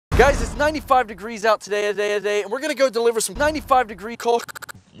Guys, it's 95 degrees out today, and we're gonna go deliver some 95-degree cooc.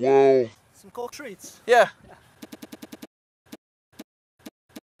 Whoa. Some cooc treats. Yeah.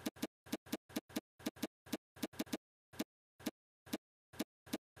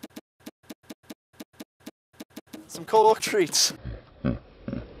 Some cooc treats. On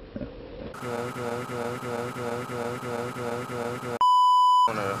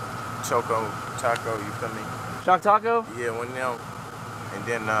a choco taco, you feel me? Shock taco? Yeah, one of them. And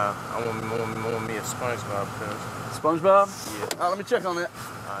then I want me a SpongeBob, cuz. SpongeBob? Yeah. Let me check on that.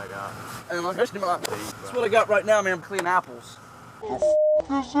 Alright, And that's what I got right now, man. Clean apples. What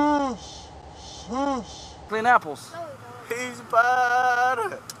is this? Clean apples. He's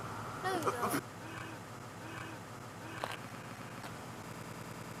bad.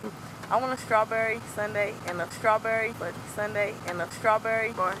 I want a strawberry sundae and a strawberry fudgy sundae and a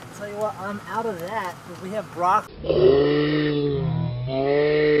strawberry bar. Tell you what, I'm out of that because we have broccoli.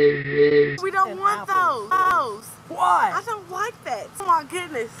 We don't want those. Why? I don't like that. Oh my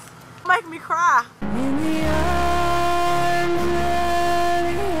goodness. Make me cry. I'll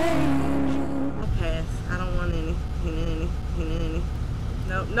pass. I don't want any.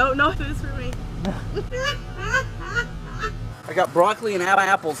 No, this is for me. I got broccoli and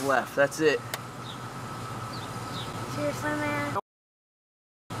apples left. That's it. Seriously, man?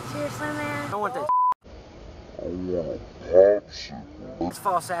 Seriously, man? I don't want that. It's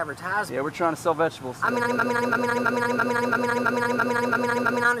false advertising. Yeah, we're trying to sell vegetables. I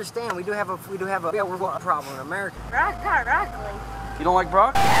understand. We do have a problem in America. Broccoli. You don't like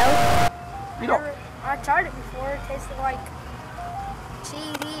broccoli? No. You don't? I tried it before. It tasted like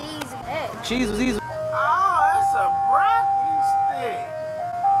cheese and eggs. Cheese was easy. Oh, that's a broccoli stick.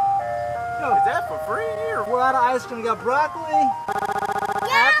 Is that for free here? We're out of ice cream. We got broccoli,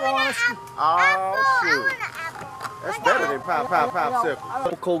 apple on us. Oh, shoot. That's better than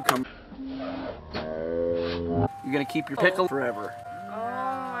popsicle. Cold come. You're gonna keep your pickle forever.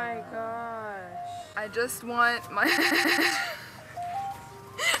 Oh my gosh. I just want my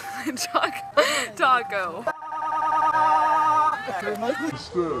taco.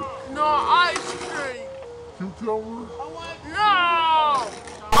 No ice cream. Cucumber? No!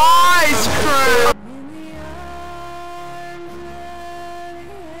 Ice cream!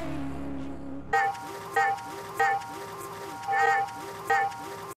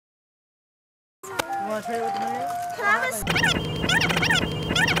 You want to tell you what the name is? Can I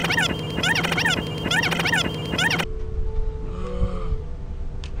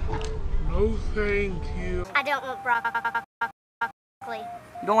No, thank you. I don't want broccoli.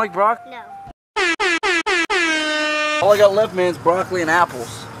 You don't like broccoli? No. All I got left, man, is broccoli and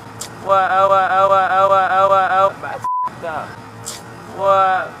apples. What? That's f***ed up.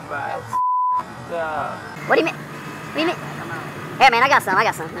 What? That's f***ed up. What do you mean? What do you mean? Hey, man, I got some.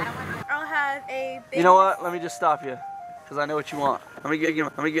 I'll have a big... You know what? Let me just stop you, because I know what you want. Let me get it.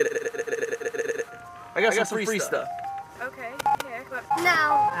 I got some free stuff. Okay, yeah, but...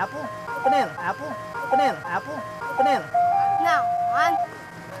 No. Apple, banana, apple, banana, apple, banana. No.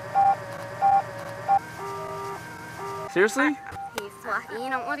 Seriously? He's lucky. You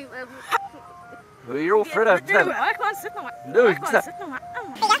don't want to. You're all afraid of that. I can't sit on it. No, I can't sit on it.